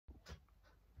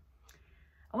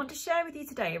I want to share with you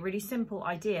today a really simple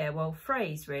idea, well,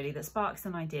 phrase really, that sparks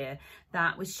an idea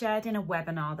that was shared in a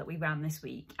webinar that we ran this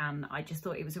week. And I just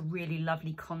thought it was a really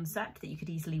lovely concept that you could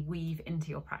easily weave into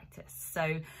your practice.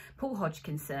 So Paul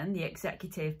Hodgkinson, the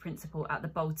executive principal at the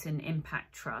Bolton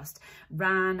Impact Trust,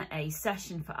 ran a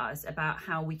session for us about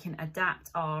how we can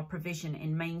adapt our provision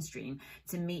in mainstream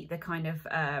to meet the kind of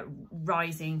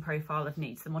rising profile of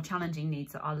needs, the more challenging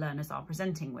needs that our learners are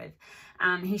presenting with.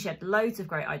 And he shared loads of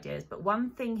great ideas, but one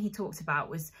thing he talked about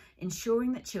was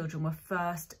ensuring that children were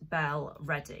first bell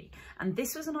ready. And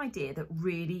this was an idea that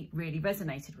really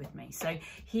resonated with me. So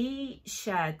he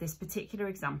shared this particular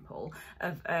example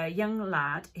of a young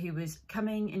lad who was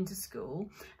coming into school,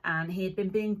 and he had been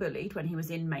being bullied when he was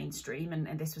in mainstream,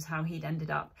 and this was how he'd ended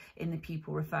up in the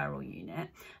pupil referral unit.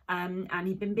 And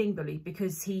he'd been being bullied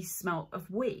because he smelt of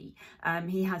wee.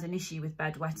 He had an issue with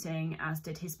bedwetting, as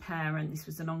did his parent. This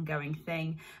was an ongoing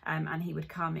thing, and he would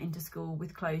come into school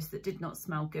with clothes that did not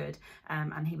smell good,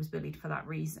 and he was bullied for that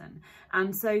reason.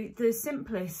 And so the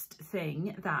simplest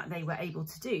thing that they were able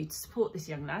to do to support this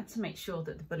young lad, to make sure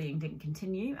that the bullying didn't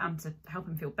continue and to help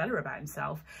him feel better about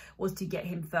himself, was to get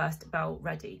him first bell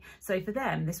ready. So for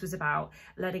them, this was about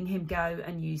letting him go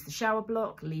and use the shower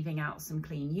block, leaving out some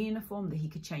clean uniform that he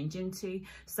could change into,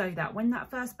 so that when that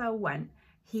first bell went,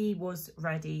 he was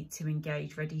ready to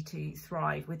engage, ready to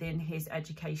thrive within his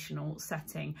educational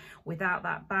setting without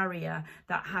that barrier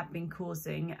that had been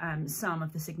causing some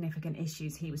of the significant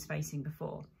issues he was facing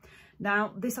before.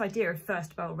 Now, this idea of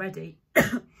first bell ready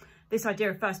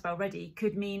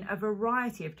could mean a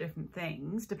variety of different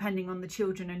things depending on the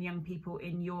children and young people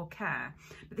in your care.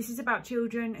 But this is about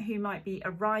children who might be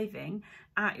arriving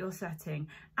at your setting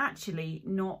actually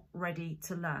not ready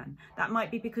to learn. That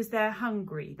might be because they're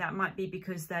hungry. That might be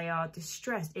because they are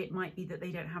distressed. It might be that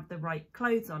they don't have the right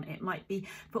clothes on. It might be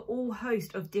for all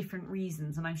host of different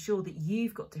reasons. And I'm sure that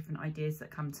you've got different ideas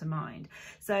that come to mind.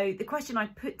 So the question I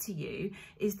put to you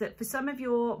is that for some of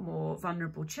your more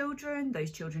vulnerable children,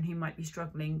 those children who might be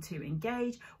struggling to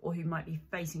engage or who might be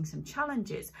facing some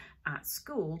challenges at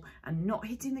school and not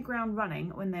hitting the ground running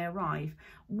when they arrive,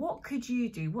 what could you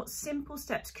do? What simple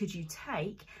steps could you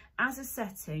take as a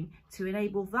setting to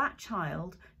enable that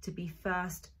child to be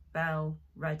first bell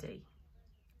ready?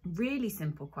 Really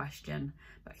simple question,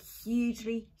 but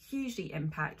hugely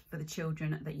impact for the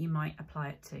children that you might apply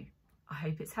it to. I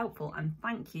hope it's helpful, and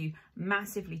thank you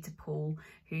massively to Paul,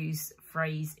 whose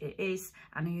phrase it is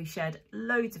and who shared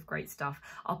loads of great stuff.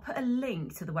 I'll put a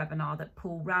link to the webinar that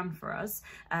Paul ran for us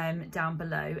down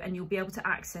below, and you'll be able to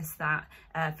access that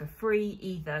for free.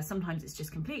 Either sometimes it's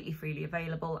just completely freely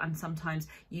available, and sometimes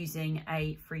using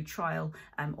a free trial,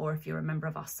 or if you're a member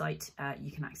of our site,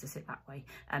 you can access it that way.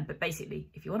 But basically,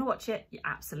 if you want to watch it, you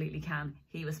absolutely can.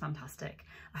 He was fantastic.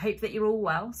 I hope that you're all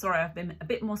well. Sorry, I've been a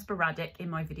bit more sporadic in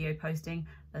my video posting.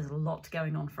 There's a lot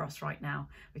going on for us right now.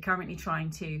 We're currently trying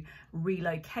to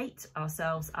relocate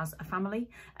ourselves as a family,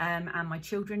 and my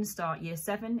children start year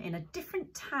 7 in a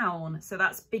different town. So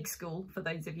that's big school for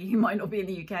those of you who might not be in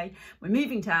the UK. We're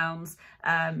moving towns,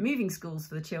 moving schools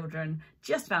for the children.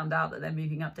 Just found out that their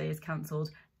moving up day is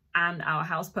cancelled, and our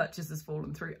house purchase has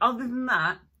fallen through. Other than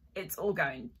that, it's all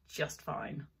going just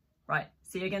fine. Right,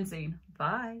 see you again soon.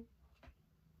 Bye.